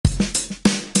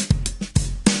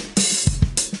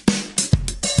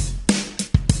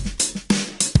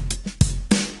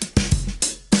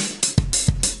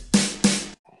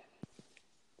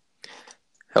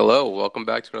Hello, welcome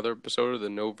back to another episode of the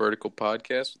No Vertical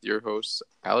Podcast with your hosts,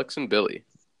 Alex and Billy.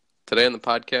 Today on the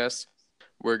podcast,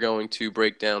 we're going to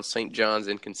break down St. John's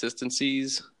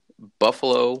inconsistencies,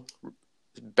 Buffalo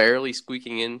barely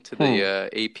squeaking into the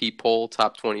AP poll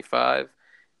top 25,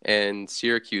 and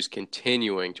Syracuse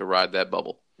continuing to ride that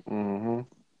bubble. Mm-hmm.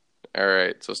 All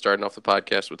right, so starting off the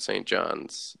podcast with St.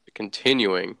 John's,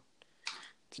 continuing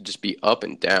to just be up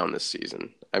and down this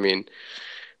season. I mean,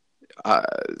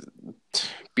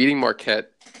 beating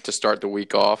Marquette to start the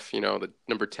week off, the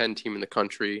number 10 team in the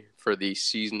country for the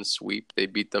season sweep. They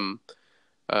beat them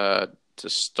to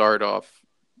start off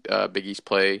Big East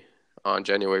play on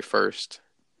January 1st.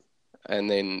 And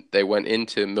then they went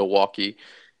into Milwaukee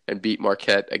and beat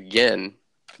Marquette again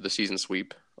for the season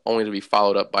sweep, only to be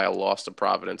followed up by a loss to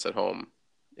Providence at home,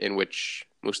 in which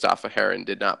Mustafa Heron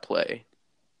did not play.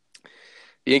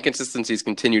 The inconsistencies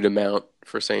continue to mount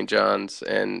for St. John's,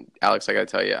 and Alex, I got to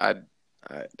tell you,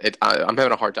 I'm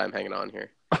having a hard time hanging on here.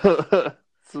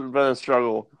 It's been a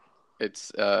struggle.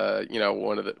 It's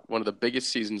one of the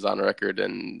biggest seasons on record,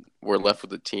 and we're left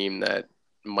with a team that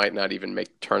might not even make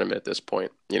the tournament at this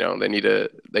point. They need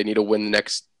to win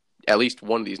at least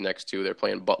one of these next two. They're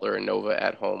playing Butler and Nova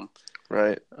at home.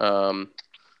 Right. I'm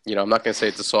not going to say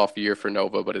it's a soft year for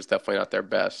Nova, but it's definitely not their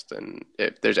best. And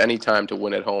if there's any time to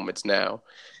win at home, it's now.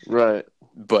 Right.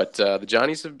 But the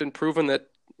Johnnies have been proven that,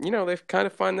 they kind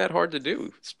of find that hard to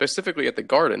do, specifically at the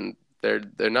Garden.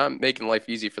 They're not making life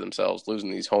easy for themselves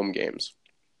losing these home games.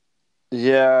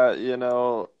 Yeah,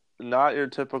 not your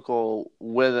typical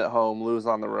win at home, lose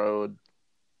on the road.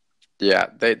 Yeah,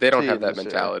 they don't have that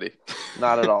mentality.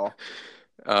 Not at all.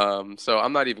 So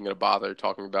I'm not even going to bother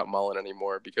talking about Mullen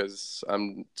anymore because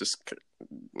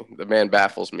the man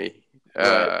baffles me.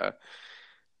 Right.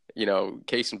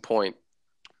 Case in point,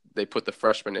 they put the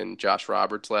freshman in Josh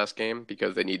Roberts last game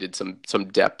because they needed some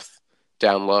depth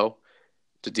down low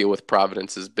to deal with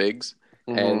Providence's bigs.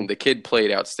 Mm-hmm. And the kid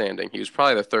played outstanding. He was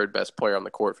probably the third best player on the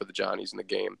court for the Johnnies in the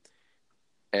game.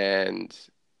 And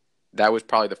that was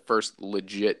probably the first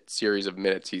legit series of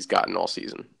minutes he's gotten all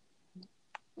season.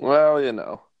 Well,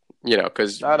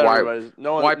 because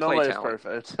nobody's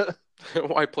perfect.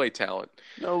 Why play talent?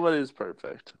 Nobody's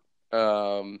perfect.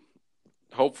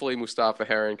 Hopefully Mustafa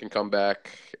Heron can come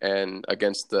back and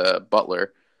against the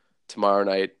Butler tomorrow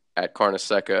night at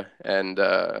Carnesecca, and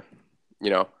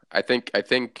I think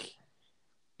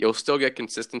you'll still get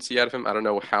consistency out of him. I don't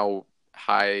know how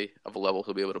high of a level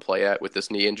he'll be able to play at with this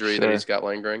knee injury that he's got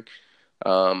lingering,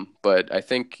 but I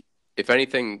think if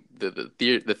anything,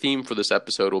 the theme for this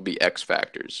episode will be X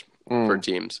factors for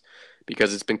teams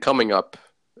because it's been coming up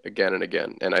again and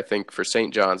again, and I think for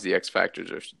St. John's the X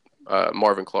factors are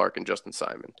Marvin Clark and Justin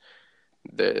Simon.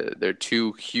 They're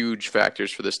two huge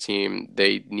factors for this team.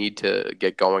 They need to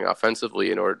get going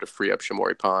offensively in order to free up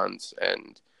Shamorie Ponds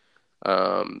and,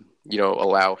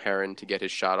 allow Heron to get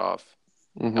his shot off.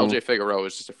 Mm-hmm. LJ Figueroa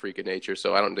is just a freak of nature,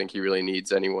 so I don't think he really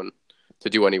needs anyone to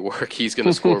do any work. He's going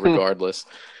to score regardless.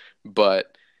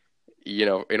 But,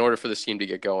 in order for this team to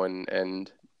get going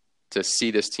and to see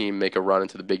this team make a run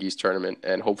into the Big East tournament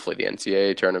and hopefully the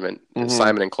NCAA tournament,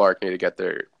 Simon and Clark need to get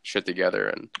their shit together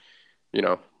and,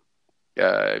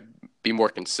 be more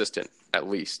consistent at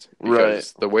least.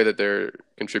 Because the way that they're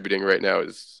contributing right now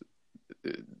is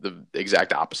the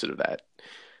exact opposite of that.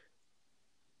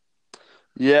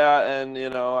 Yeah, and,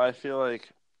 I feel like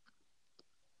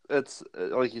it's,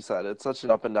 like you said, it's such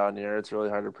an up and down year. It's really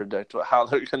hard to predict how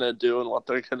they're going to do and what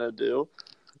they're going to do.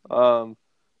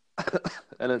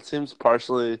 And it seems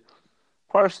partially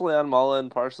on Mullen,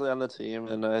 partially on the team.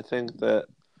 And I think that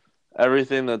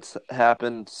everything that's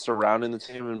happened surrounding the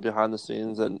team and behind the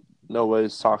scenes that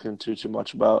nobody's talking too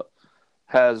much about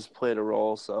has played a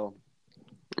role. So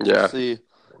we'll see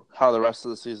how the rest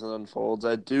of the season unfolds.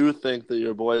 I do think that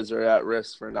your boys are at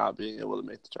risk for not being able to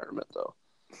make the tournament, though.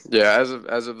 Yeah,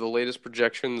 as of the latest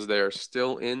projections, they're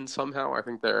still in somehow. I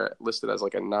think they're listed as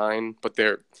like a 9, but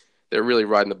they're really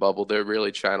riding the bubble. They're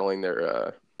really channeling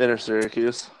their inner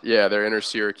Syracuse. Yeah, their inner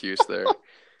Syracuse there.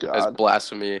 As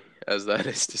blasphemy as that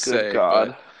is to say. Good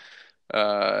God.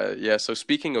 But, so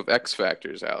speaking of X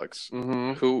factors, Alex,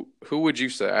 who would you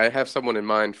say? I have someone in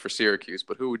mind for Syracuse,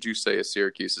 but who would you say is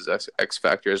Syracuse's X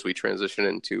factor as we transition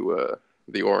into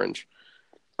the Orange?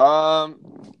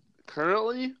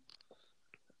 Currently,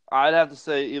 I'd have to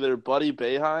say either Buddy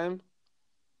Boeheim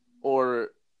or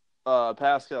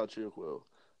Pascal Chukwu.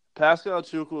 Pascal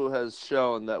Chukwu has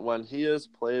shown that when he has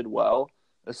played well,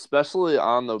 especially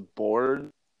on the board,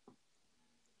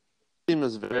 the team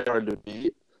is very hard to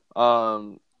beat.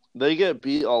 They get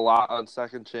beat a lot on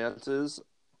second chance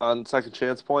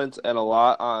points, and a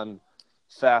lot on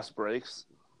fast breaks.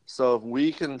 So if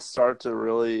we can start to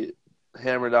really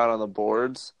hammer down on the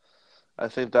boards, I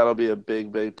think that'll be a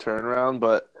big, big turnaround.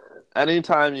 But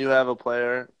anytime you have a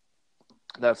player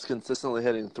that's consistently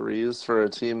hitting threes for a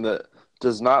team that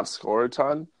does not score a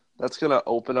ton, that's going to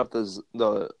open up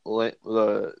the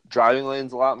driving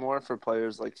lanes a lot more for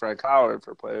players like Frank Howard,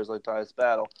 for players like Tyus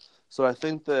Battle. So I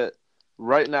think that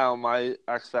right now my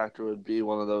X factor would be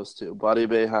one of those two, Buddy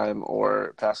Boeheim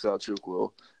or Pascal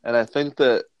Chukwu. And I think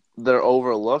that they're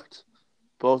overlooked,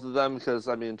 both of them, because,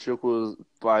 I mean, Chukwu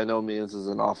by no means is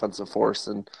an offensive force,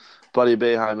 and Buddy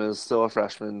Boeheim is still a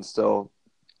freshman, still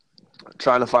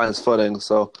trying to find his footing.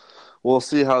 So we'll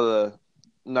see how the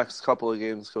next couple of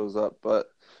games goes up. But,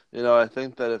 I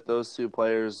think that if those two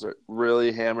players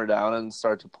really hammer down and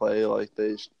start to play like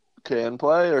they can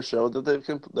play or show that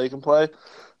they can play,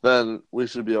 then we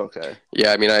should be okay.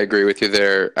 Yeah, I mean, I agree with you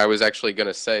there. I was actually going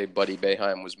to say Buddy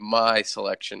Boeheim was my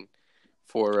selection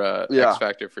for X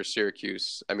Factor for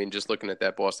Syracuse. I mean, just looking at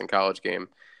that Boston College game,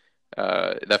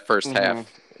 that first half,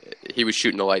 he was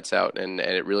shooting the lights out, and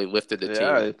it really lifted the team.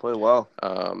 Yeah, he played well.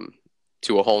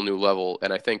 To a whole new level.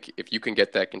 And I think if you can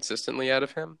get that consistently out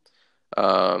of him,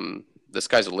 the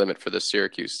sky's the limit for the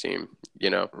Syracuse team,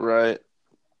 Right.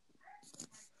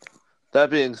 That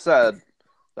being said,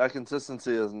 that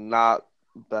consistency has not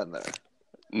been there.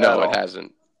 No, it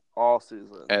hasn't. All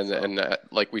season. And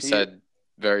like we said,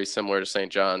 very similar to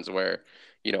St. John's, where,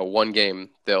 one game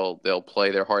they'll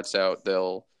play their hearts out.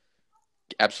 They'll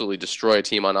absolutely destroy a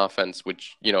team on offense,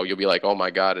 which, you'll be like, oh my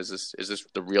God, is this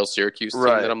the real Syracuse team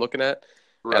that I'm looking at?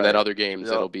 Right. And then other games,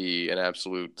 it'll be an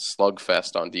absolute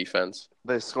slugfest on defense.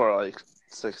 They score like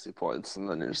 60 points, and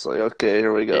then you're just like, okay,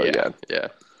 here we go again. Yeah.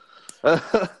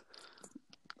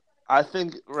 I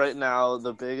think right now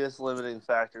the biggest limiting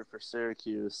factor for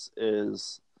Syracuse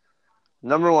is,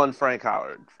 number one, Frank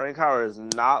Howard. Frank Howard has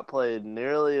not played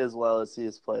nearly as well as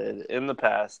he's played in the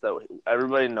past, that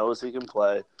everybody knows he can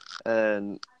play.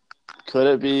 And could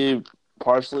it be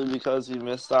partially because he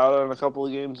missed out on a couple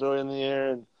of games early in the year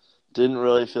and didn't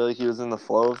really feel like he was in the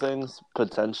flow of things?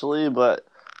 Potentially, but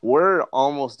we're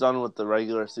almost done with the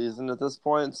regular season at this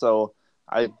point, so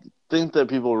I think that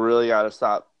people really got to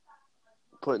stop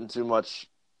putting too much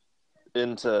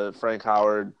into Frank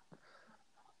Howard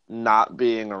not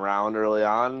being around early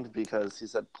on, because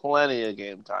he's had plenty of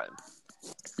game time.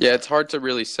 Yeah, it's hard to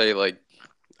really say like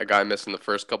a guy missing the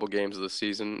first couple games of the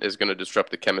season is going to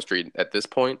disrupt the chemistry at this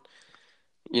point.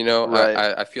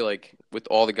 Right. I feel like with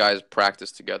all the guys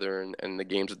practiced together and the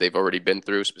games that they've already been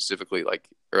through, specifically like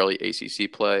early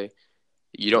ACC play,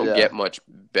 you don't get much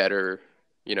better,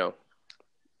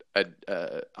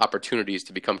 opportunities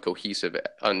to become cohesive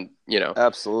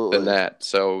absolutely than that.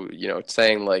 So, it's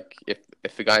saying like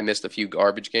if a guy missed a few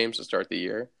garbage games to start the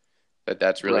year,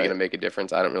 that's really going to make a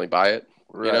difference. I don't really buy it,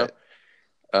 but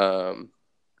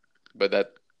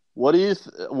that. What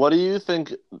do you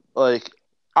think? Like,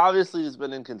 obviously he's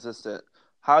been inconsistent.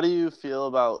 How do you feel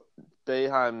about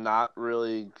Boeheim not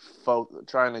really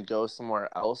trying to go somewhere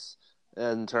else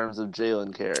in terms of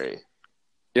Jalen Carey?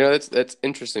 That's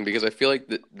interesting, because I feel like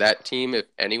that team, if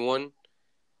anyone,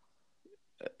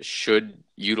 should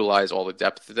utilize all the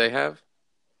depth that they have,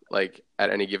 like at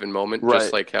any given moment,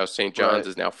 just like how St. John's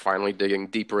is now finally digging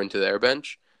deeper into their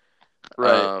bench.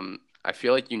 Right. I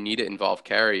feel like you need to involve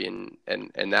Carey, and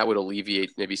that would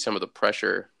alleviate maybe some of the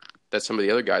pressure that some of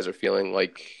the other guys are feeling,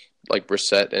 like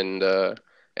Brissett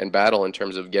and Battle, in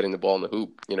terms of getting the ball in the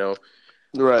hoop.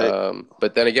 Right.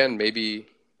 But then again, maybe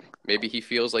he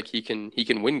feels like he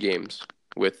can win games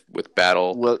with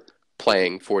Battle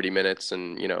playing 40 minutes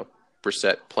and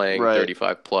Brissett playing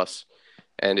 35 plus,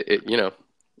 and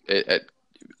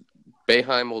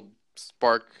Boeheim will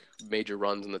spark major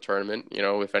runs in the tournament.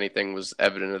 If anything was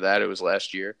evident of that, it was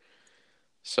last year.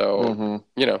 So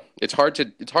it's hard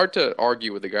to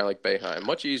argue with a guy like Boeheim.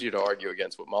 Much easier to argue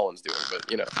against what Mullen's doing,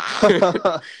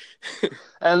 but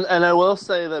and I will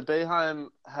say that Boeheim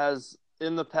has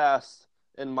in the past,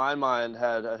 in my mind,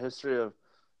 had a history of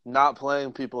not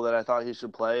playing people that I thought he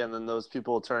should play, and then those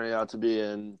people turning out to be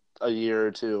in a year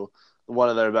or two one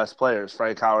of their best players,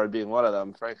 Frank Howard being one of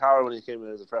them. Frank Howard, when he came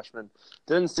in as a freshman,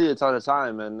 didn't see a ton of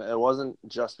time, and it wasn't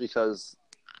just because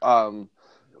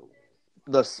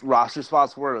the roster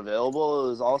spots weren't available. It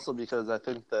was also because I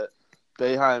think that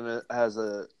Boeheim has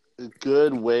a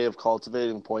good way of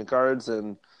cultivating point guards,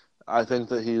 and I think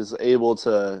that he's able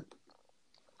to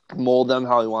mold them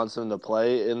how he wants them to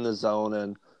play in the zone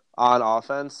and on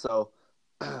offense. So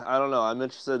I don't know. I'm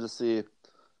interested to see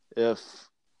if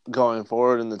going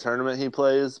forward in the tournament he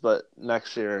plays, but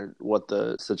next year what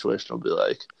the situation will be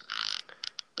like.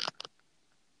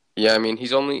 Yeah, I mean,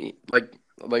 he's only like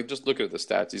like just look at the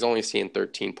stats. He's only seeing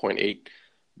 13.8,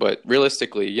 but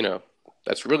realistically,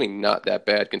 that's really not that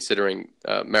bad considering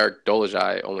Marek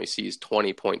Dolezaj only sees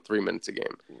 20.3 minutes a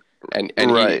game, and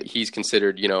Right. he's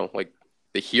considered like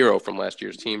the hero from last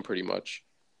year's team pretty much.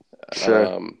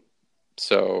 Sure.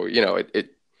 So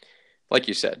it like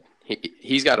you said,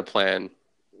 he's got a plan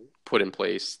put in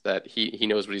place that he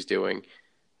knows what he's doing.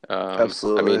 I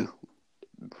Absolutely. mean,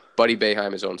 Buddy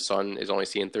Boeheim, his own son, is only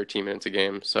seeing 13 minutes a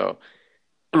game, so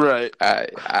Right.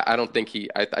 I don't think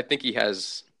I think he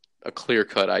has a clear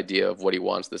cut idea of what he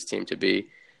wants this team to be.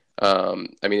 I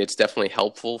mean, it's definitely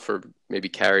helpful for maybe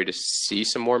Carey to see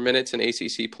some more minutes in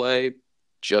ACC play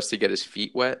just to get his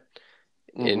feet wet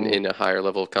in a higher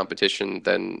level of competition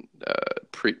than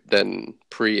pre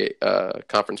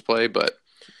conference play. But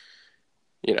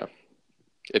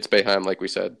it's Boeheim, like we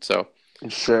said. So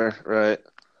Sure. Right.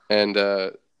 and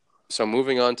so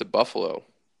moving on to Buffalo.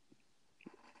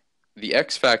 The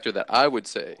X factor that I would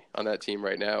say on that team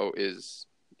right now is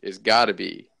got to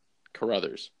be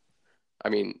Carruthers. I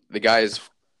mean, the guy is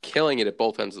killing it at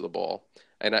both ends of the ball,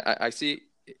 and I see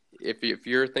if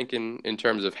you're thinking in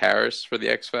terms of Harris for the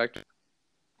X factor,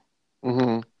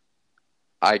 Mm-hmm.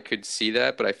 I could see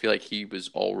that, but I feel like he was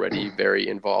already very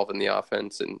involved in the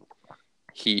offense, and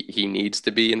he needs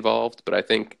to be involved. But I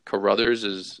think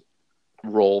Carruthers'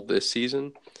 role this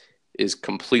season is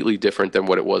completely different than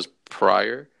what it was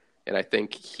prior. And I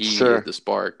think he is Sure. the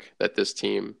spark that this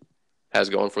team has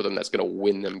going for them that's going to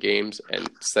win them games and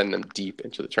send them deep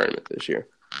into the tournament this year.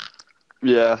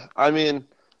 Yeah. I mean,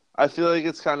 I feel like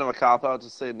it's kind of a cop out to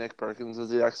say Nick Perkins is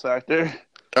the X factor.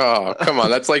 Oh, come on.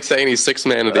 That's like saying he's sixth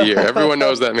man of the year. Everyone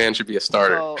knows that man should be a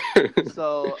starter.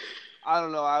 So I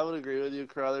don't know. I would agree with you.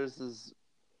 Carruthers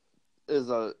is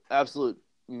a absolute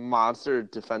monster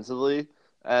defensively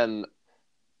and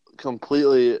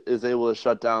completely is able to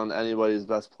shut down anybody's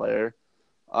best player.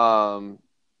 Um,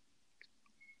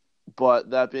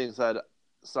 but that being said,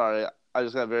 sorry, I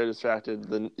just got very distracted.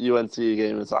 The UNC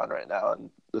game is on right now, and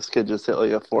this kid just hit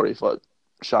like a 40-foot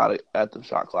shot at the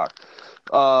shot clock.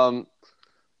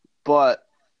 But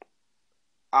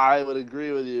I would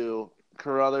agree with you.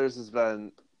 Carruthers has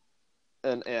been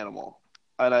an animal,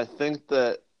 and I think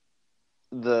that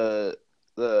the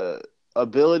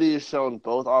ability shown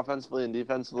both offensively and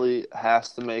defensively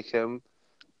has to make him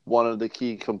one of the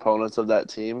key components of that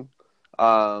team.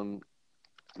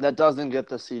 That doesn't get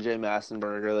the CJ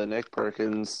Massenberger, the Nick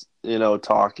Perkins,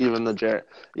 talk.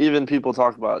 Even people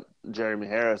talk about Jeremy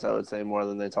Harris, I would say, more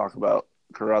than they talk about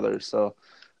Carruthers. So,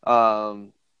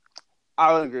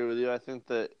 I would agree with you. I think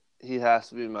that he has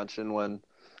to be mentioned when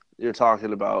you're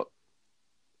talking about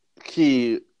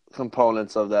key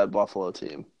components of that Buffalo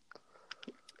team.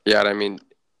 Yeah, I mean,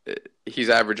 he's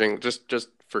averaging, just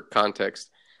for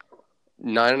context,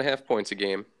 9.5 points a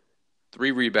game,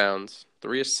 3 rebounds,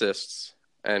 3 assists,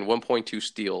 and 1.2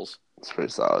 steals It's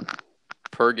pretty solid.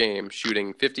 per game,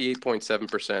 shooting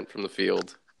 58.7% from the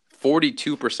field,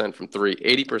 42% from three,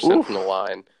 80% from the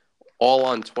line, all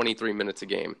on 23 minutes a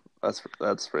game.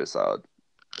 That's pretty solid.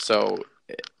 So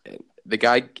the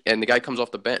guy comes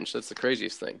off the bench. That's the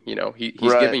craziest thing. He's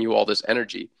Right. giving you all this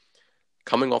energy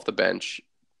coming off the bench.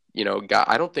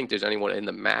 I don't think there's anyone in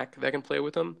the MAC that can play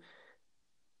with him,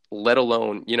 let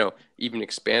alone, even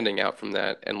expanding out from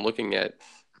that and looking at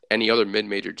any other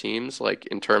mid-major teams, like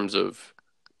in terms of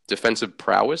defensive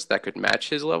prowess that could match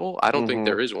his level. I don't think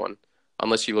there is one,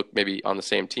 unless you look maybe on the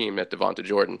same team at Devonta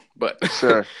Jordan. But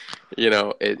Sure.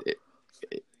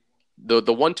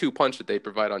 The 1-2 punch that they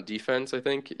provide on defense, I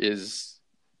think, is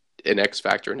an X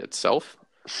factor in itself.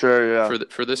 Sure, yeah.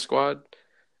 For this squad.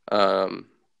 But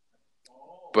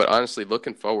honestly,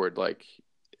 looking forward, like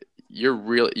you're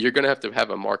going to have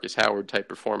a Marcus Howard type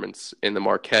performance in the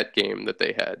Marquette game that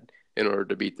they had in order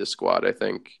to beat this squad, I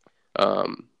think.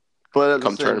 But at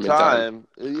the same time,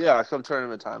 yeah, come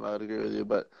tournament time, I would agree with you.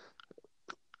 But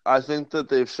I think that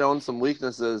they've shown some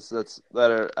weaknesses that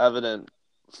are evident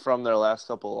from their last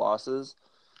couple of losses.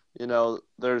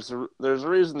 There's a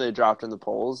reason they dropped in the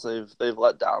polls. They've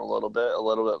let down a little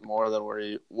bit more than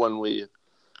when we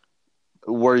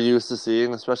were used to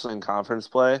seeing, especially in conference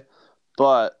play.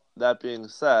 But that being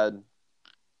said,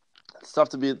 it's tough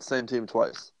to beat the same team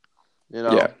twice.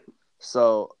 Yeah.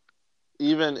 So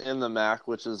even in the MAC,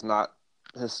 which is not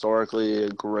historically a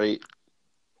great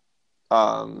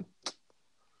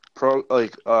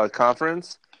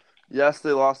conference, yes,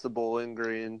 they lost to Bowling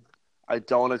Green. I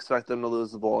don't expect them to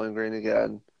lose the Bowling Green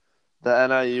again. The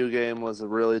NIU game was a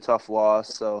really tough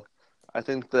loss, so I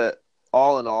think that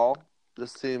all in all,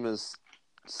 this team is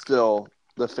still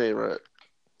the favorite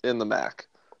in the MAC.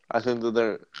 I think that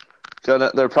they're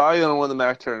probably gonna win the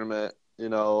MAC tournament. you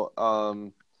know,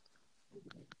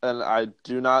 and I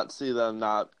do not see them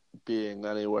not being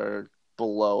anywhere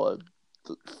below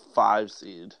a 5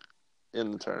 seed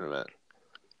in the tournament.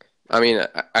 I mean,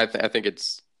 I think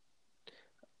it's.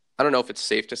 I don't know if it's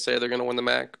safe to say they're going to win the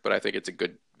MAC, but I think it's a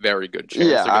very good chance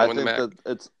Yeah, they're going I to win the think MAC.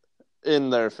 that it's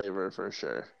in their favor for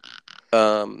sure.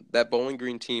 That Bowling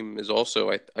Green team is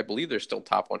also, I believe, they're still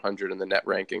top 100 in the net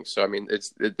ranking. So I mean,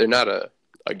 they're not a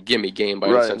gimme game by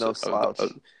any Right, sense no slouch.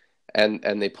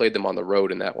 and they played them on the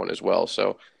road in that one as well.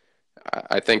 So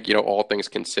I think all things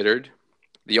considered,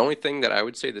 the only thing that I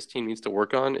would say this team needs to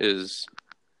work on is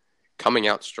coming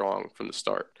out strong from the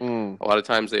start. A lot of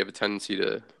times they have a tendency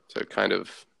to kind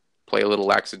of play a little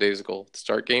lackadaisical to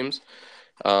start games,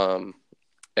 and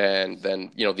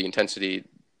then the intensity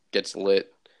gets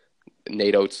lit.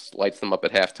 Nate Oates lights them up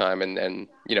at halftime, and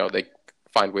they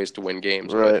find ways to win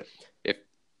games. Right. But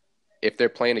if they're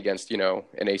playing against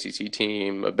an ACC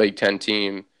team, a Big Ten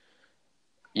team,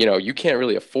 you can't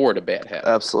really afford a bad half.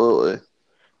 Absolutely.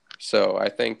 So I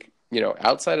think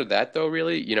outside of that, though,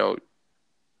 really,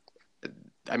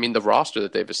 I mean, the roster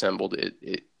that they've assembled,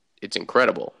 it's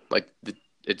incredible. Like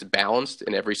it's balanced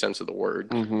in every sense of the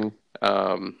word. Mm-hmm.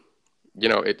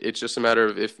 It's just a matter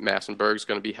of if Massenberg's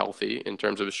going to be healthy in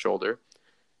terms of his shoulder,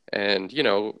 and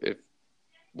if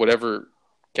whatever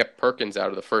kept Perkins out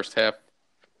of the first half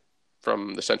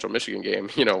from the Central Michigan game,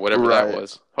 whatever that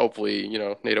was. Hopefully,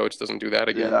 Nate Oates doesn't do that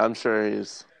again. Yeah, I'm sure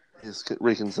he's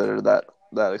reconsidered that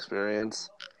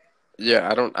experience.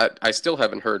 Yeah, I still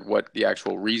haven't heard what the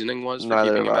actual reasoning was for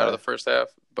Neither keeping him have out I. of the first half,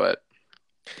 but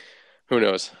who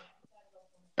knows?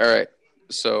 All right,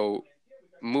 so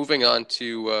moving on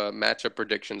to matchup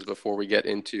predictions before we get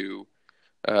into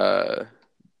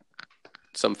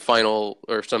some final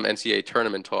or some NCAA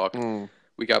tournament talk.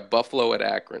 We got Buffalo at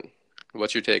Akron.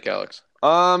 What's your take, Alex?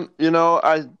 I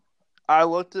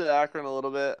looked at Akron a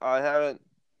little bit. I haven't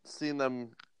seen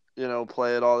them,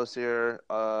 play it all this year.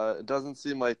 It doesn't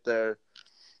seem like they're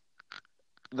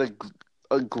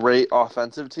a great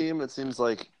offensive team. It seems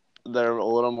like they're a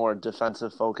little more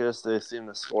defensive focused. They seem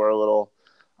to score a little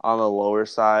on the lower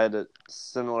side. It's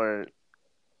similar,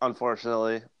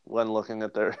 unfortunately, when looking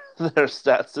at their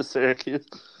stats to Syracuse.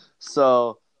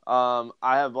 So I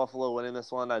have Buffalo winning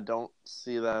this one. I don't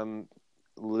see them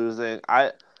losing.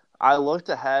 I looked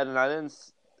ahead and I didn't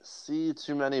see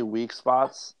too many weak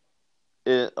spots.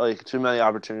 Too many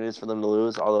opportunities for them to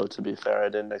lose. Although to be fair, I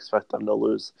didn't expect them to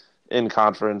lose in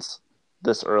conference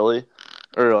this early,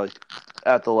 or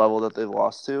at the level that they've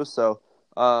lost to. So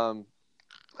I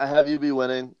have UB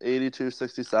winning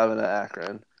 82-67 at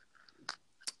Akron.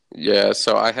 Yeah,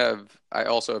 so I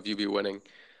also have UB winning.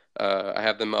 I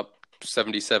have them up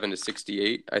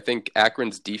 77-68. I think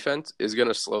Akron's defense is going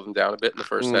to slow them down a bit in the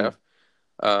first half.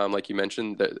 Like you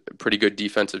mentioned, the pretty good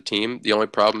defensive team. The only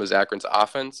problem is Akron's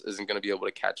offense isn't going to be able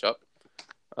to catch up.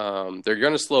 They're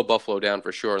going to slow Buffalo down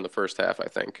for sure in the first half, I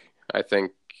think. I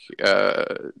think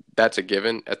that's a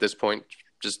given at this point,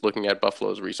 just looking at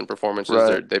Buffalo's recent performances.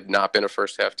 Right. They've not been a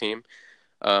first-half team.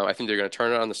 I think they're going to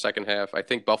turn it on the second half. I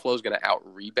think Buffalo's going to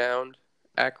out-rebound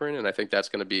Akron, and I think that's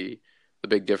going to be the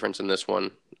big difference in this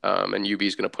one. And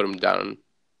UB's going to put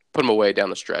them away down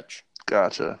the stretch.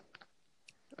 Gotcha.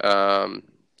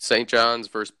 St. John's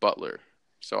versus Butler.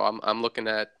 So I'm looking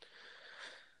at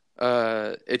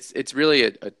it's really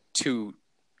a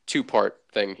two-part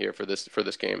thing here for this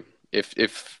game.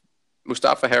 If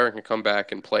Mustafa Heron can come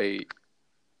back and play,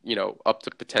 up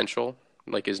to potential,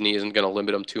 like his knee isn't going to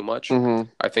limit him too much,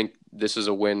 I think this is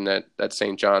a win that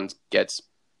St. John's gets,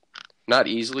 not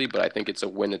easily, but I think it's a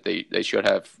win that they should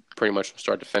have pretty much from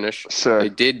start to finish. Sure. They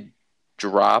did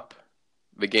drop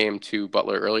the game to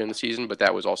Butler early in the season, but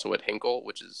that was also at Hinkle,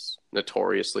 which is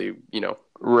notoriously,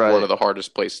 one of the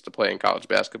hardest places to play in college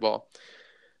basketball.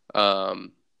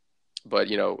 But,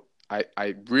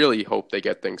 I really hope they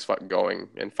get things going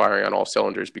and firing on all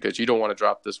cylinders, because you don't want to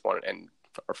drop this one and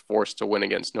are forced to win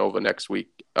against Nova next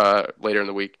week, later in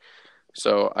the week.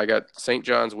 So I got St.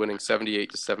 John's winning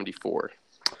 78-74.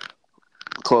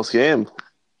 Close game.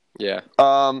 Yeah.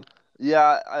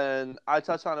 Yeah, and I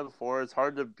touched on it before. It's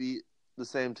hard to beat the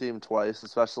same team twice,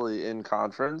 especially in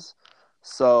conference.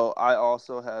 So I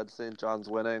also had St. John's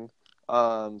winning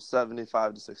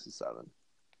 75-67.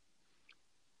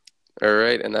 All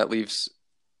right, and that leaves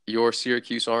your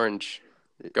Syracuse Orange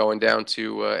going down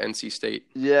to NC State.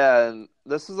 Yeah, and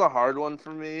this is a hard one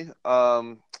for me.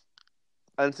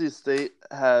 NC State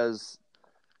has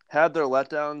had their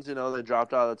letdowns. They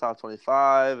dropped out of the top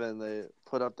 25, and they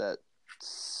put up that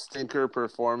stinker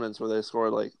performance where they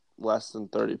scored less than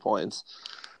 30 points.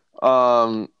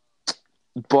 But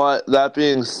that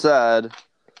being said,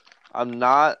 I'm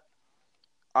not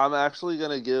I'm actually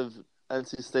going to give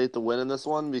NC State the win in this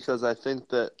one because I think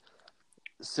that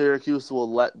Syracuse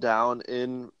will let down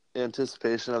in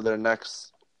anticipation of their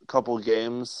next couple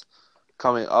games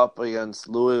coming up against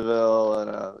Louisville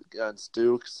and against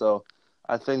Duke. So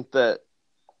I think that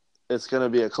it's going to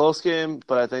be a close game,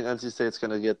 but I think NC State's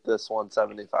going to get this one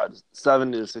 70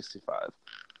 to 65.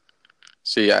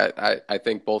 See, I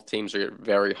think both teams are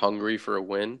very hungry for a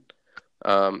win.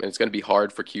 And it's going to be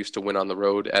hard for Cuse to win on the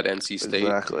road at NC State.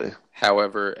 Exactly.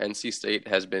 However, NC State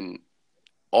has been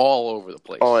all over the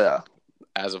place. Oh, yeah.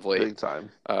 As of late. Big time.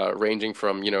 Ranging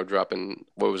from, dropping,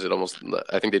 what was it,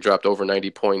 I think they dropped over 90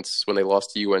 points when they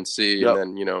lost to UNC,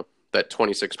 and then, that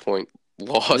 26-point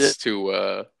loss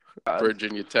to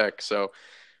Virginia Tech. So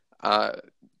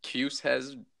Cuse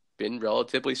has been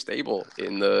relatively stable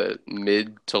in the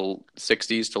mid to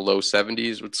 60s to low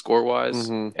 70s with score-wise,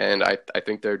 and I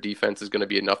think their defense is going to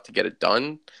be enough to get it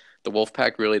done. The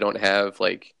Wolfpack really don't have,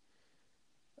 like,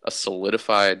 a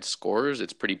solidified scores.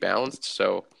 It's pretty balanced,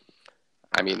 so...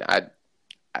 I mean,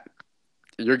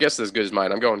 your guess is as good as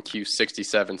mine. I'm going Q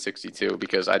 67-62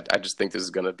 because I just think this is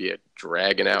going to be a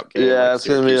dragging out game. Yeah, like it's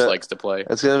going to be likes to play.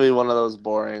 It's going to be one of those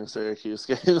boring Syracuse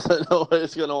games that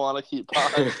nobody's going to want to keep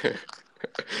on.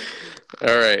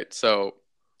 All right, so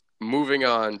moving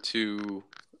on to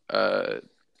a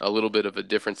little bit of a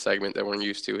different segment that we're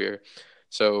used to here.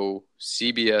 So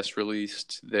CBS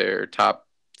released their top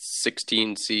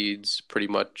 16 seeds pretty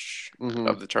much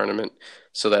of the tournament.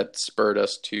 So that spurred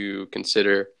us to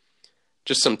consider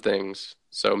just some things.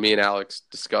 So me and Alex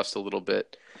discussed a little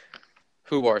bit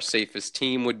who our safest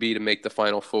team would be to make the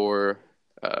Final Four,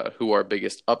 who our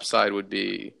biggest upside would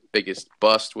be, biggest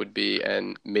bust would be,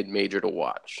 and mid-major to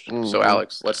watch. So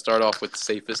Alex, let's start off with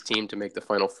safest team to make the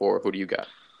Final Four. Who do you got?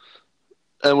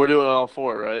 And we're doing all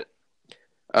four, right?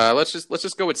 Let's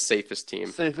just go with safest team.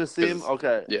 Safest team?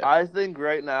 Okay. Yeah. I think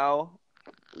right now,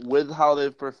 with how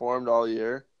they've performed all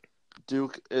year,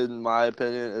 Duke, in my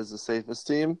opinion, is the safest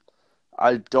team.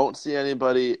 I don't see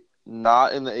anybody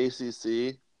not in the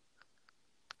ACC,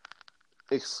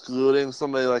 excluding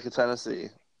somebody like a Tennessee,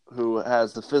 who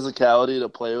has the physicality to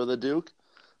play with a Duke,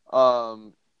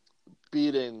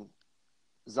 beating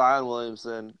Zion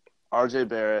Williamson, RJ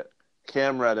Barrett,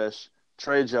 Cam Reddish,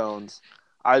 Trey Jones.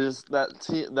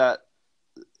 That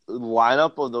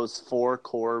lineup of those four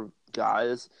core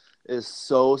guys is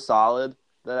so solid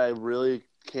that I really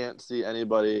can't see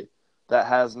anybody that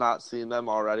has not seen them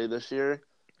already this year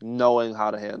knowing how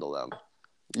to handle them.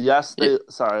 Yes,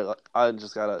 sorry, I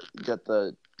just gotta get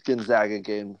the Gonzaga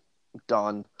game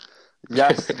done.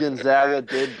 Yes, Gonzaga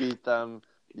did beat them.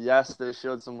 Yes, they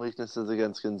showed some weaknesses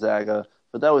against Gonzaga,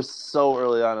 but that was so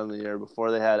early on in the year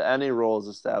before they had any roles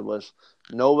established.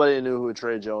 Nobody knew who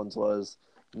Trey Jones was.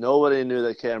 Nobody knew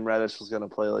that Cam Reddish was going to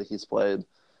play like he's played.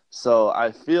 So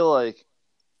I feel like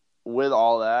with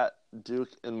all that, Duke,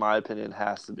 in my opinion,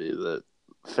 has to be the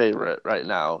favorite right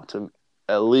now to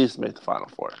at least make the Final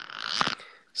Four.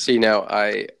 See, now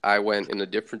I went in a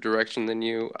different direction than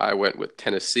you. I went with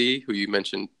Tennessee, who you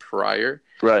mentioned prior.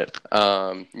 Right.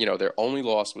 Their only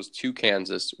loss was to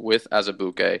Kansas with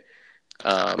Azubuike.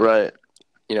 Right.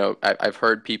 I've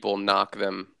heard people knock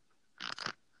them,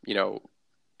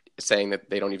 saying that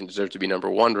they don't even deserve to be number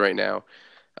one right now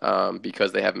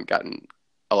because they haven't gotten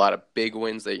a lot of big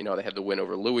wins. They have the win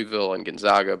over Louisville and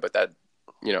Gonzaga, but that,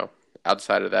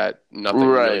 outside of that, nothing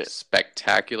really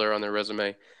spectacular on their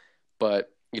resume. But,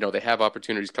 they have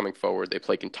opportunities coming forward. They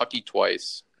play Kentucky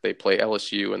twice. They play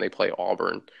LSU and they play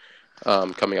Auburn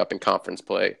coming up in conference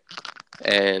play.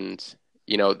 And,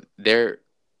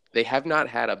 they have not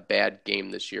had a bad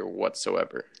game this year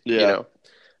whatsoever. Yeah.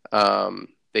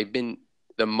 They've been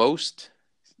the most,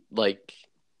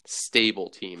 stable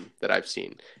team that I've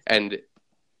seen. And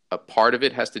a part of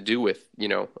it has to do with,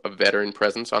 a veteran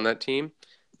presence on that team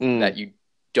that you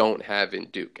don't have in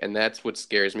Duke. And that's what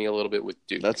scares me a little bit with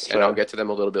Duke. And I'll get to them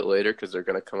a little bit later because they're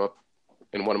going to come up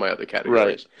in one of my other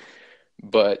categories.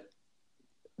 Right. But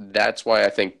that's why I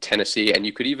think Tennessee, and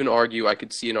you could even argue, I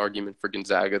could see an argument for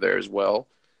Gonzaga there as well.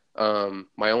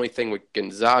 My only thing with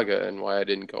Gonzaga and why I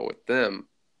didn't go with them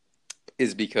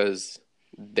is because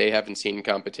they haven't seen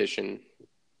competition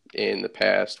in the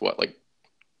past,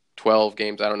 12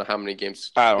 games? I don't know how many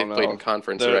games they've played in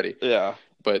conference already. Yeah.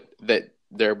 But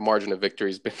their margin of victory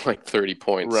has been 30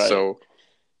 points. Right. So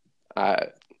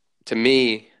to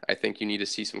me, I think you need to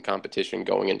see some competition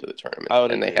going into the tournament.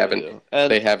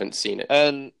 And they haven't seen it.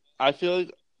 And I feel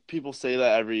like people say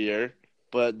that every year,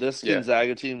 but this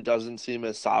Gonzaga team doesn't seem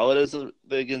as solid as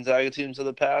the Gonzaga teams of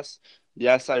the past.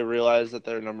 Yes, I realize that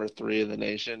they're number 3 in the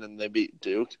nation and they beat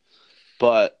Duke.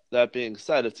 But that being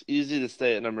said, it's easy to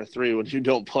stay at number 3 when you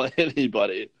don't play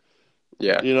anybody.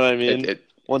 Yeah. You know what I It mean? it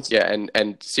Once yeah,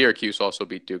 and Syracuse also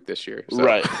beat Duke this year. So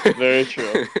Right. Very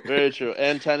true. Very true.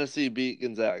 And Tennessee beat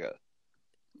Gonzaga.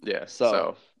 yeah, So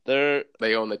so they're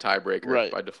they own the tiebreaker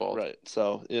right. by default. Right.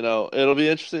 So, it'll be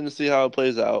interesting to see how it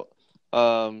plays out.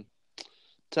 Um,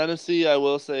 Tennessee, I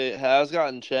will say, has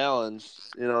gotten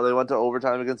challenged. They went to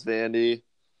overtime against Vandy.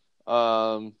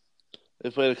 Um, they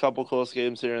played a couple close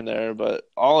games here and there, but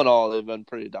all in all, they've been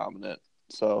pretty dominant.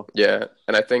 So, Yeah,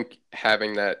 and I think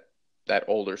having that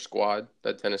older squad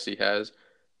that Tennessee has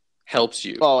helps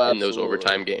you oh, in those absolutely.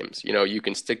 overtime games. You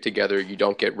can stick together, you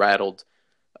don't get rattled.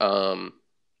 Um,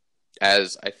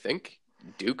 as I think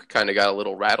Duke kind of got a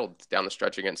little rattled down the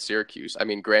stretch against Syracuse. I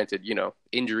mean, granted,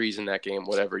 injuries in that game,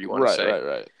 whatever you want to Right, say, right,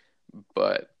 right.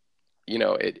 but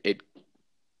it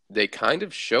they kind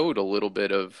of showed a little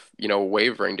bit of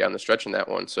wavering down the stretch in that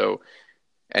one. So,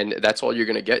 and that's all you're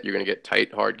going to get. You're going to get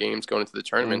tight, hard games going into the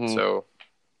tournament. Mm-hmm. So,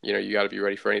 you got to be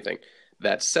ready for anything.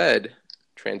 That said,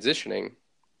 transitioning,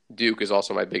 Duke is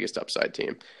also my biggest upside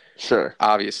team. Sure.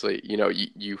 Obviously,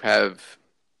 you have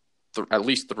at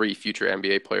least 3 future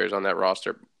NBA players on that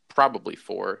roster, probably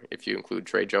 4 if you include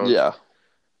Trey Jones. Yeah.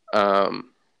 Um,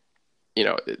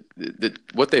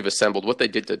 what they've assembled, what they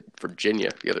did to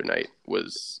Virginia the other night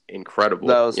was incredible.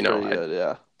 That was pretty good,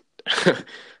 yeah.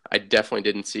 I definitely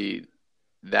didn't see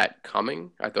that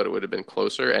coming. I thought it would have been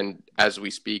closer. And as we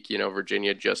speak,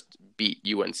 Virginia just beat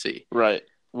UNC. Right.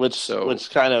 Which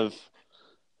kind of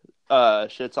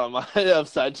shits on my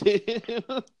upside team.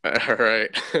 All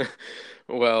right.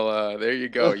 Well, there you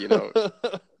go.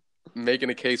 Making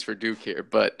a case for Duke here,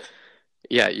 but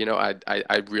yeah,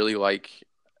 I really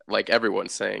like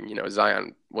everyone's saying,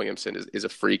 Zion Williamson is a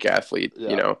freak athlete.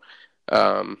 Yeah.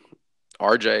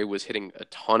 RJ was hitting a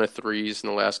ton of threes in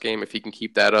the last game. If he can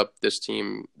keep that up, this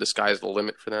team, the sky's the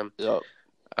limit for them. Yep.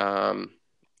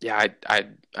 Yeah,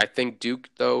 I think Duke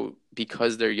though,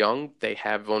 because they're young, they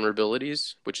have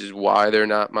vulnerabilities, which is why they're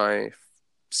not my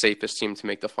safest team to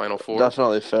make the Final Four.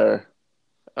 Definitely fair.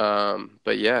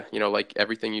 But yeah, like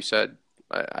everything you said,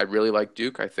 I really like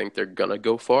Duke. I think they're gonna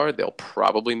go far. They'll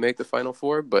probably make the Final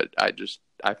Four, but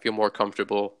I feel more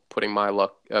comfortable putting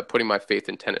my faith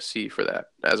in Tennessee for that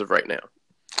as of right now.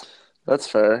 That's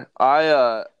fair.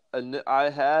 I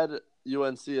had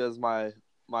UNC as my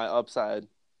upside,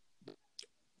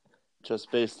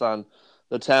 just based on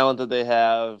the talent that they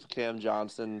have. Cam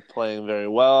Johnson playing very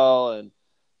well, and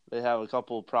they have a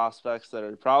couple of prospects that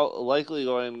are likely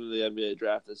going to the NBA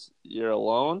draft this year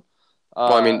alone.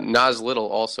 Well, I mean, Nas Little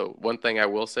also. One thing I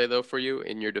will say, though, for you,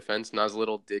 in your defense, Nas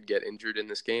Little did get injured in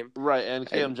this game. Right, and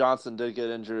Cam Johnson did get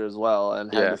injured as well, and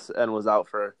Yeah. and was out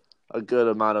for a good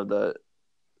amount of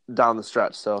down the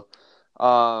stretch. So,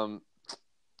 I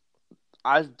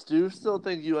do still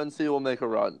think UNC will make a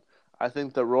run. I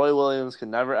think that Roy Williams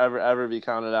can never, ever, ever be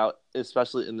counted out,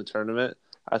 especially in the tournament.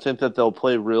 I think that they'll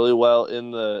play really well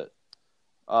in the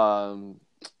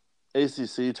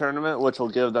ACC tournament, which will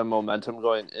give them momentum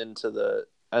going into the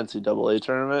NCAA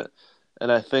tournament.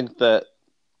 And I think that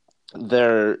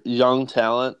their young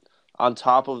talent, on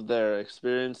top of their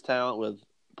experienced talent with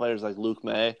players like Luke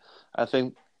May, I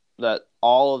think that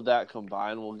all of that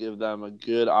combined will give them a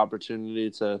good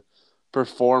opportunity to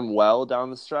perform well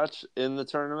down the stretch in the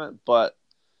tournament. But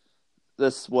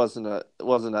this wasn't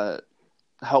a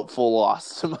helpful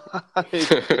loss to my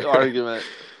argument.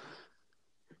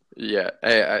 Yeah,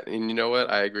 and you know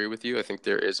what? I agree with you. I think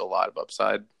there is a lot of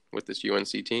upside with this UNC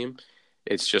team.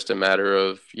 It's just a matter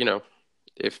of,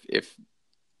 if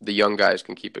the young guys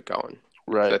can keep it going.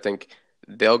 Right. I think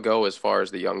they'll go as far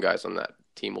as the young guys on that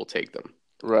team will take them.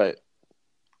 Right.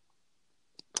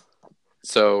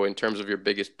 So, in terms of your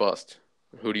biggest bust,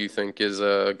 who do you think is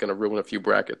going to ruin a few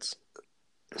brackets?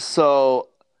 So,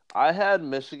 I had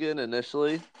Michigan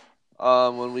initially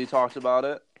when we talked about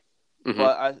it. Mm-hmm.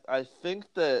 But I think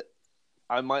that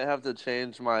I might have to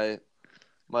change my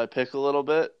pick a little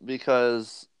bit,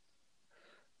 because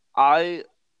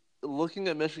looking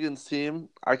at Michigan's team,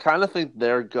 I kind of think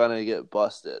they're going to get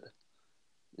busted.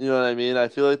 You know what I mean? I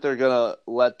feel like they're going to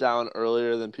let down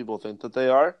earlier than people think that they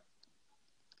are.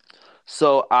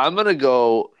 So I'm going to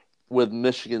go with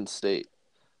Michigan State.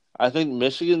 I think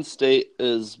Michigan State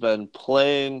has been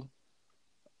playing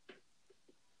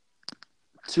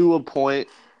to a point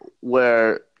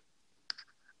where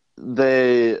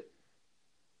they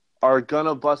are going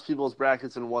to bust people's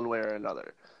brackets in one way or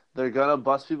another. They're going to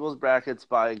bust people's brackets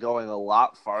by going a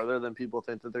lot farther than people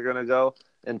think that they're going to go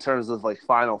in terms of like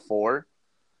Final Four,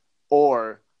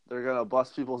 or they're going to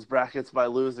bust people's brackets by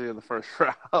losing in the first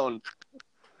round.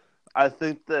 I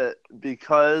think that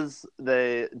because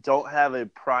they don't have a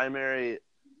primary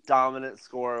dominant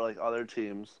scorer like other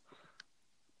teams,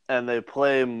 and they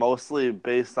play mostly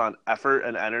based on effort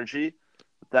and energy,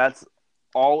 that's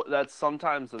that's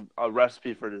sometimes a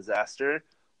recipe for disaster,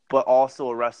 but also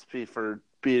a recipe for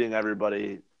beating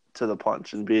everybody to the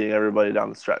punch and beating everybody down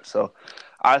the stretch. So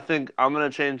I think I'm going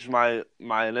to change my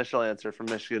initial answer from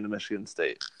Michigan to Michigan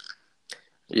State.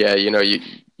 Yeah, you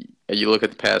look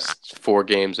at the past 4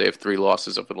 games; they have 3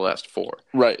 losses over the last 4.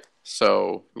 Right.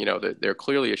 So they're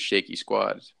clearly a shaky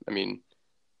squad. I mean,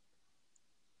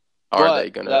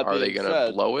 But that are they being gonna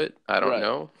said, blow it? I don't right.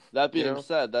 know. That You being know?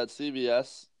 said, that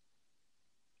CBS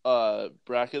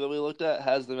bracket that we looked at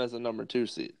has them as a number 2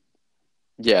 seed,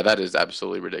 Yeah, that is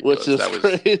absolutely which ridiculous. is That was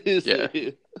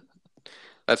crazy.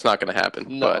 that's not gonna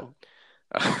happen. But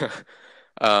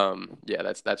No. yeah,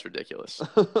 that's ridiculous.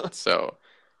 So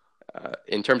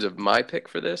in terms of my pick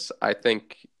for this, I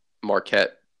think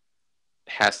Marquette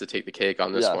has to take the cake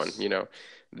on this one. Yes.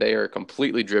 They are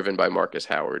completely driven by Marcus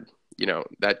Howard.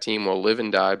 That team will live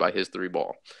and die by his 3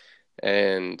 ball.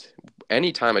 And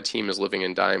anytime a team is living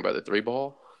and dying by the 3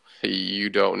 ball, you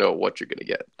don't know what you're going to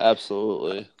get.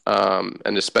 Absolutely.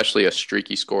 And especially a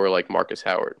streaky scorer like Marcus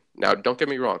Howard. Now, don't get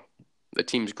me wrong. The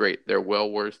team's great. They're well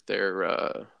worth their,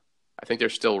 I think they're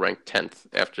still ranked 10th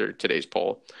after today's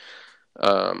poll.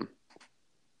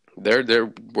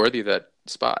 They're worthy of that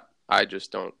spot. I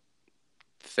just don't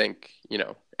think,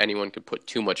 anyone could put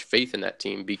too much faith in that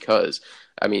team because,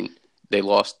 I mean, they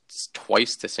lost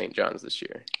twice to St. John's this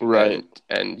year. Right.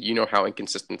 And you know how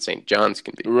inconsistent St. John's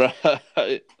can be.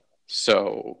 Right.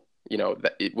 So,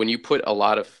 when you put a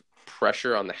lot of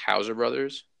pressure on the Hauser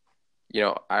brothers,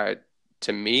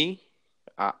 to me,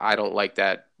 I don't like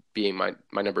that being my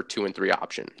number 2 and 3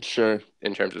 option. Sure.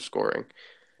 In terms of scoring.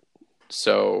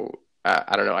 So,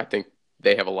 I don't know. I think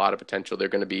they have a lot of potential. They're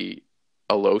going to be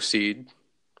a low seed,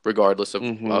 regardless of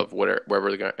wherever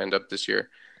they're going to end up this year.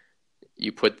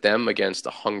 You put them against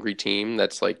a hungry team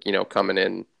that's coming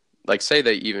in, say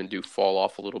they even do fall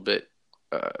off a little bit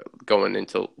going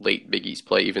into late Big East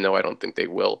play, even though I don't think they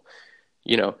will.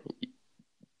 You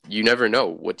never know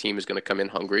what team is going to come in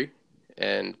hungry,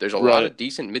 and there's a lot of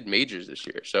decent mid-majors this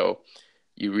year, so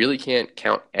you really can't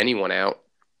count anyone out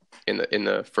in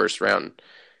the first round.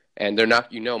 And they're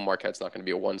not, Marquette's not going to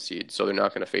be a 1 seed, so they're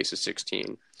not going to face a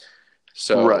 16.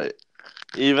 So right.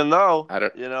 Even though, I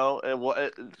don't,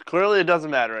 clearly it doesn't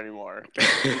matter anymore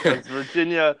because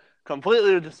Virginia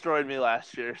completely destroyed me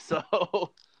last year. So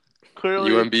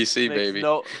clearly, UMBC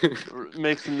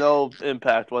makes no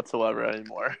impact whatsoever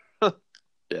anymore.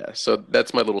 Yeah, so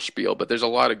that's my little spiel. But there's a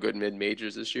lot of good mid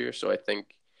majors this year, so I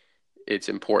think it's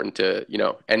important to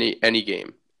any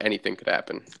game, anything could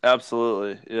happen.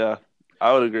 Absolutely, yeah,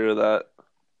 I would agree with that.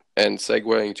 And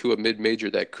segueing to a mid major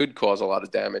that could cause a lot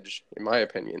of damage, in my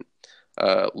opinion.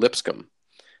 Lipscomb.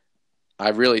 I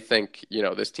really think,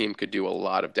 this team could do a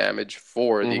lot of damage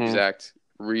for the exact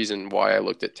reason why I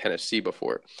looked at Tennessee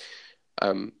before.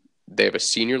 They have a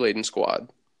senior-laden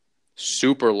squad,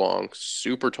 super long,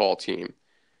 super tall team,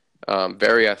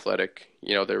 very athletic.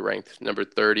 They're ranked number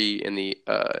 30 in the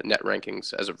net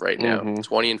rankings as of right now,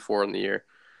 20-4 in the year.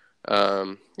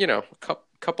 A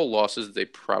couple losses they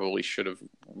probably should have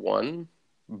won,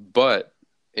 but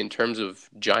in terms of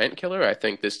giant killer, I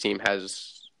think this team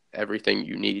has everything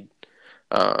you need.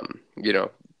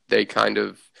 They kind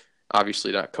of,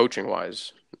 obviously not coaching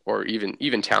wise or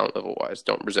even talent level wise,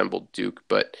 don't resemble Duke,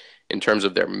 but in terms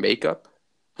of their makeup,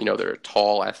 they're a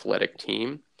tall, athletic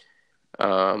team.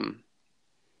 And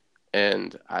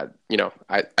I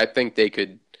think they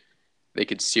could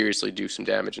seriously do some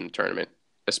damage in the tournament,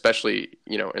 especially,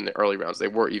 in the early rounds. They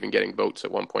were even getting votes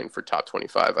at one point for top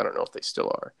 25. I don't know if they still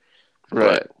are.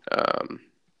 Right. But,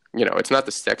 it's not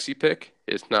the sexy pick.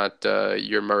 It's not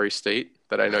your Murray State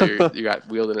that I know you got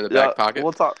wielded in the back pocket.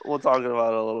 We'll talk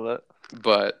about it a little bit.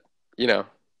 But,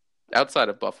 outside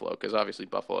of Buffalo, because obviously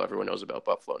Buffalo, everyone knows about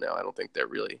Buffalo now. I don't think they're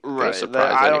really going to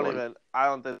surprise anyone. I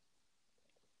don't think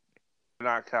I'm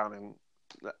not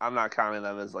counting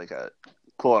them as like a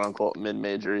quote-unquote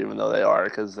mid-major, even though they are,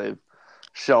 because they've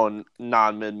shown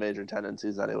non-mid-major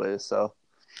tendencies anyway. So,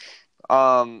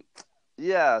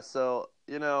 yeah, so,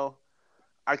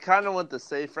 I kind of went the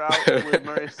safe route with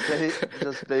Murray State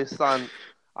just based on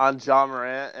Ja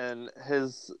Morant and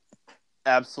his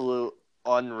absolute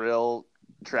unreal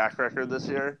track record this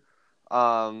year.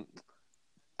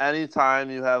 Anytime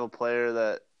you have a player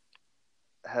that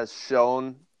has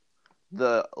shown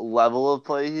the level of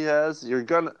play he has, you're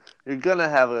gonna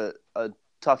have a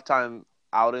tough time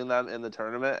outing them in the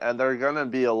tournament, and they're gonna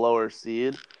be a lower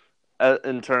seed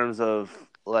in terms of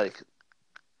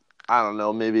I don't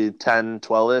know, maybe 10,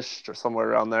 12-ish or somewhere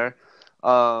around there.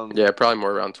 Yeah, probably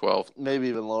more around 12. Maybe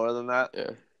even lower than that. Yeah.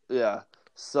 Yeah.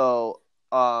 So,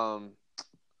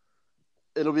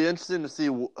 it'll be interesting to see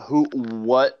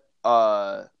what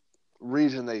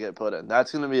region they get put in.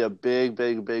 That's going to be a big,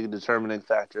 big, big determining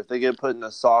factor. If they get put in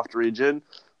a soft region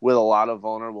with a lot of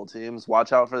vulnerable teams,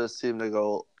 watch out for this team to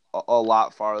go a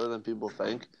lot farther than people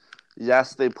think.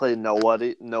 Yes, they played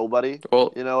nobody,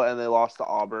 Well, and they lost to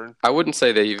Auburn. I wouldn't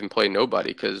say they even play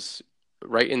nobody because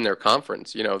right in their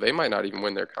conference, they might not even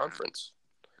win their conference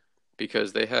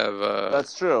because they have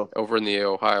That's true. over in the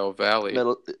Ohio Valley,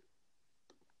 Middle,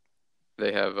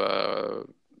 they have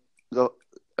go,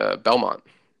 Belmont.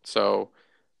 So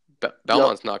yep,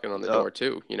 Belmont's knocking on the yep. door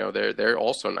too. They're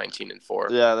also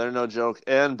 19-4, Yeah, they're no joke.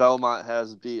 And Belmont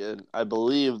has beaten, I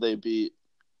believe they beat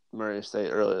Murray State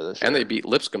earlier this year. and they beat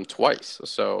Lipscomb twice.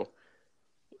 So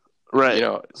right.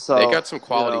 They So got some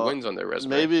quality wins on their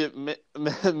resume.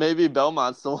 Maybe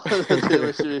Belmont's the one that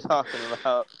we should be talking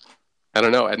about. I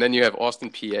don't know. And then you have Austin,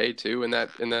 PA too in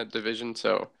that division.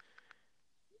 So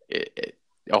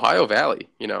Ohio Valley,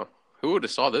 who would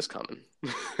have saw this coming?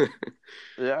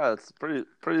 Yeah, it's pretty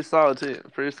solid team.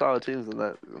 Pretty solid teams in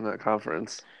that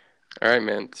conference. All right,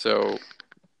 man. So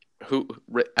who,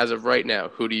 as of right now,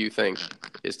 who do you think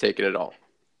is taking it all?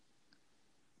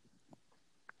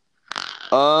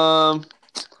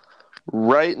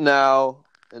 Right now,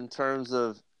 in terms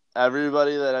of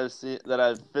everybody that I've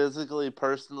physically,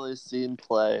 personally seen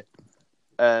play,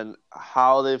 and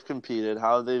how they've competed,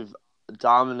 how they've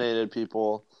dominated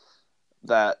people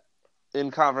that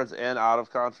in conference and out of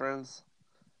conference,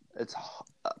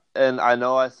 and I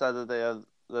know I said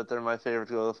that they're my favorite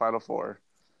to go to the Final Four,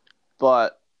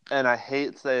 and I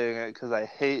hate saying it because I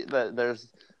hate that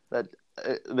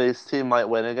this team might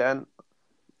win again,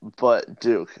 but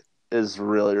Duke is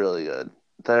really, really good.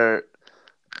 That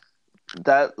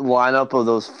lineup of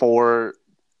those four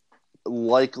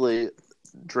likely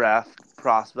draft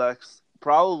prospects,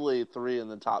 probably 3 in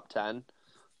the top 10,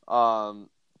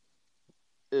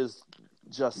 is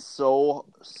just so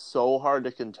hard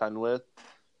to contend with.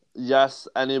 Yes,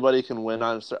 anybody can win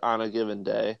on a given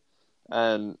day,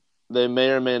 and they may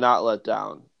or may not let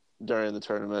down during the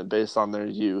tournament based on their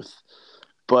youth.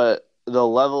 But the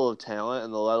level of talent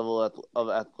and the level of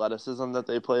athleticism that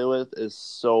they play with is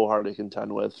so hard to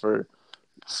contend with for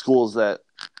schools that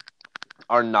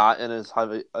are not in as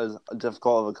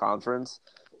difficult of a conference.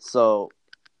 So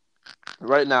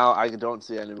right now, I don't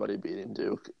see anybody beating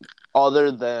Duke,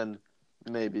 other than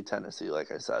maybe Tennessee,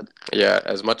 like I said. Yeah,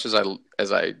 as much as I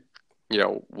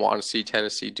want to see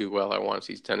Tennessee do well, I want to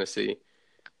see Tennessee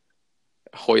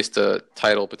hoist a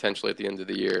title potentially at the end of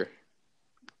the year.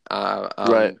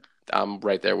 Right. I'm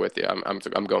right there with you.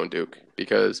 I'm going Duke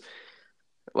because,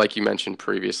 like you mentioned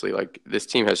previously, like this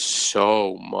team has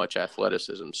so much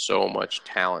athleticism, so much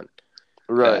talent.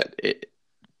 Right.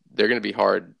 They're going to be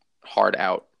hard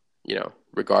out,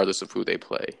 regardless of who they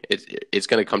play. It's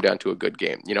going to come down to a good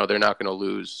game. They're not going to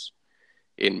lose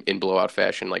in blowout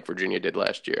fashion like Virginia did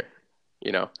last year.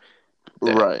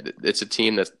 Right. It's a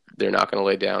team that they're not going to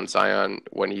lay down. Zion,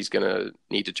 when he's going to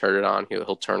need to turn it on,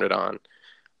 he'll turn it on.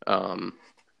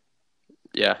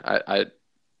 Yeah, I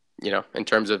in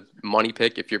terms of money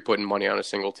pick, if you're putting money on a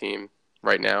single team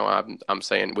right now, I'm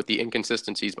saying with the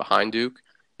inconsistencies behind Duke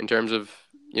in terms of,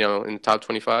 in the top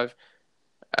 25,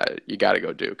 you got to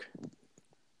go Duke.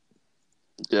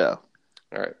 Yeah.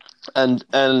 All right. And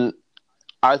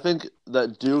I think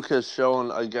that Duke has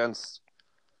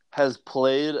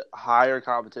played higher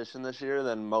competition this year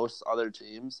than most other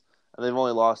teams, and they've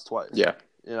only lost twice. Yeah.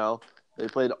 They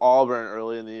played Auburn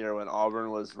early in the year when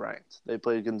Auburn was ranked. They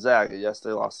played Gonzaga. Yes,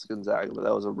 they lost to Gonzaga, but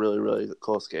that was a really, really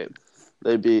close game.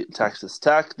 They beat Texas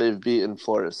Tech. They've beaten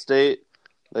Florida State.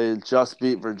 They just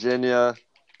beat Virginia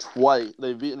twice.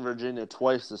 They've beaten Virginia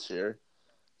twice this year.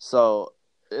 So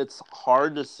it's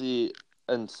hard to see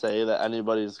and say that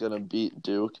anybody's going to beat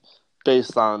Duke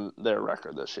based on their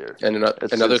record this year. And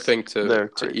another thing to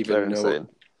even note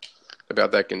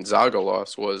about that Gonzaga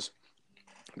loss was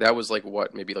that was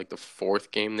maybe the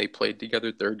fourth game they played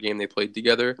together, third game they played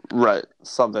together. Right,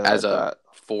 something as like that.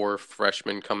 As a 4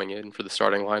 freshmen coming in for the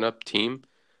starting lineup team,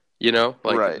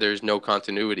 right. There's no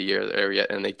continuity there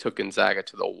yet, and they took Gonzaga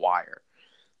to the wire.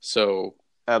 So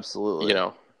absolutely,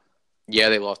 yeah,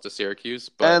 they lost to Syracuse,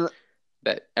 but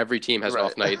that every team has an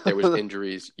off night. There was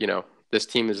injuries. This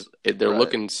team they're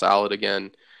looking solid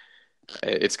again.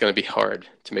 It's going to be hard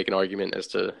to make an argument as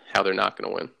to how they're not going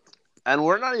to win. And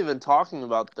we're not even talking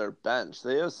about their bench.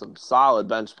 They have some solid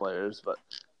bench players, but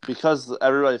because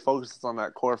everybody focuses on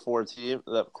that core 4 team,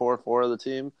 that core 4 of the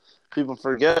team, people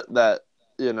forget that,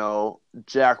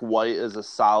 Jack White is a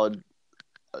solid,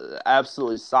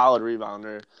 absolutely solid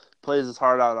rebounder, plays his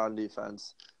heart out on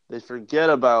defense. They forget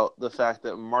about the fact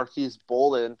that Marquise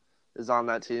Bolden is on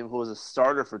that team, who was a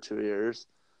starter for 2 years.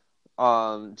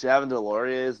 Javin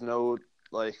DeLaurier is no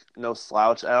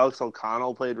slouch. Alex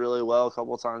O'Connell played really well a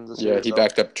couple times this year. Yeah, he So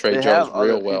backed up Trey they Jones have other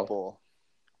real well. people.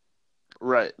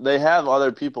 Right. They have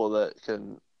other people that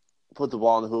can put the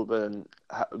ball in the hoop and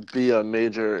be a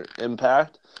major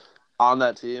impact on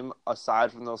that team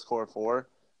aside from those core four.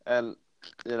 And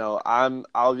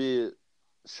I'll be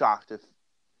shocked if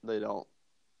they don't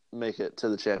make it to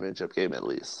the championship game at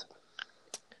least.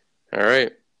 All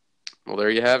right. Well, there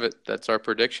you have it. That's our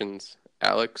predictions.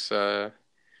 Alex, would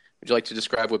you like to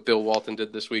describe what Bill Walton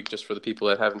did this week, just for the people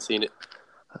that haven't seen it?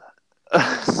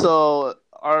 So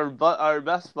our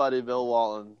best buddy Bill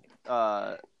Walton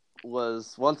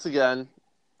was once again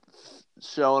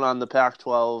shown on the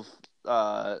Pac-12,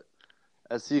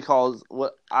 as he calls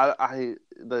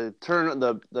the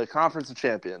Conference of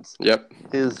Champions. Yep.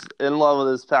 He's in love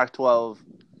with his Pac-12.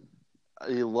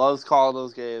 He loves calling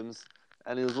those games,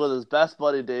 and he was with his best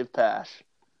buddy Dave Pasch,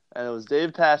 and it was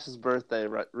Dave Pasch's birthday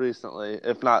recently.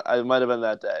 If not, it might have been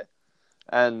that day.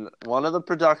 And one of the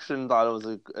production thought it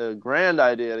was a grand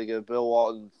idea to give Bill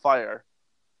Walton fire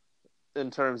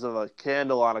in terms of a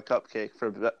candle on a cupcake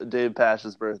for Dave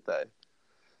Pasch's birthday.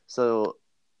 So,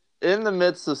 in the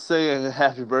midst of singing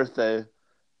Happy Birthday,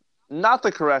 not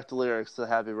the correct lyrics to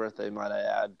Happy Birthday, might I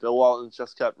add, Bill Walton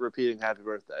just kept repeating Happy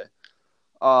Birthday.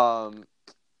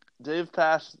 Dave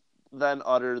Pasch then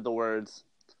uttered the words,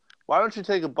 "Why don't you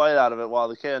take a bite out of it while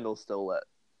the candle's still lit?"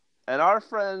 And our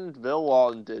friend Bill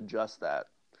Walton did just that.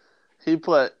 He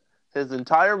put his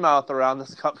entire mouth around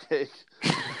this cupcake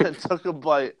and took a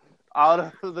bite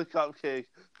out of the cupcake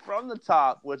from the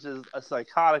top, which is a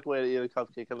psychotic way to eat a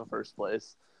cupcake in the first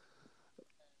place.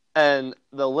 And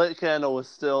the lit candle was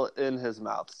still in his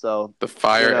mouth. So the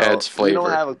fire adds flavor. We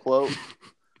don't have a quote.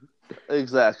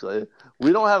 Exactly.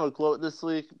 We don't have a quote this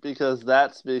week because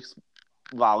that speaks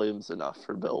volumes enough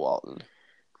for Bill Walton.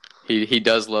 He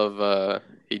does love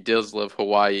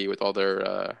Hawaii with all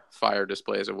their fire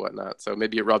displays and whatnot. So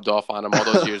maybe it rubbed off on him all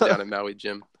those years down in Maui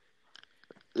Jim.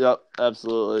 Yep,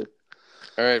 absolutely.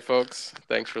 All right, folks.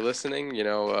 Thanks for listening.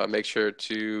 Make sure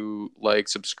to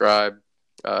subscribe,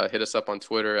 hit us up on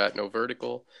Twitter at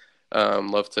NoVertical.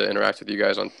 Love to interact with you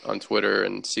guys on Twitter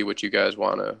and see what you guys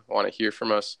want to hear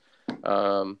from us.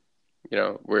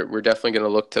 We're definitely going to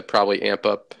look to probably amp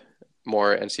up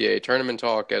more NCAA tournament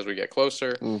talk as we get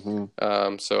closer.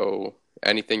 Mm-hmm. So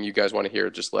anything you guys want to hear,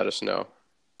 just let us know.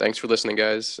 Thanks for listening,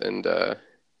 guys, and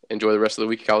enjoy the rest of the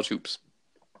week of college hoops.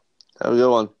 Have a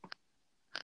good one.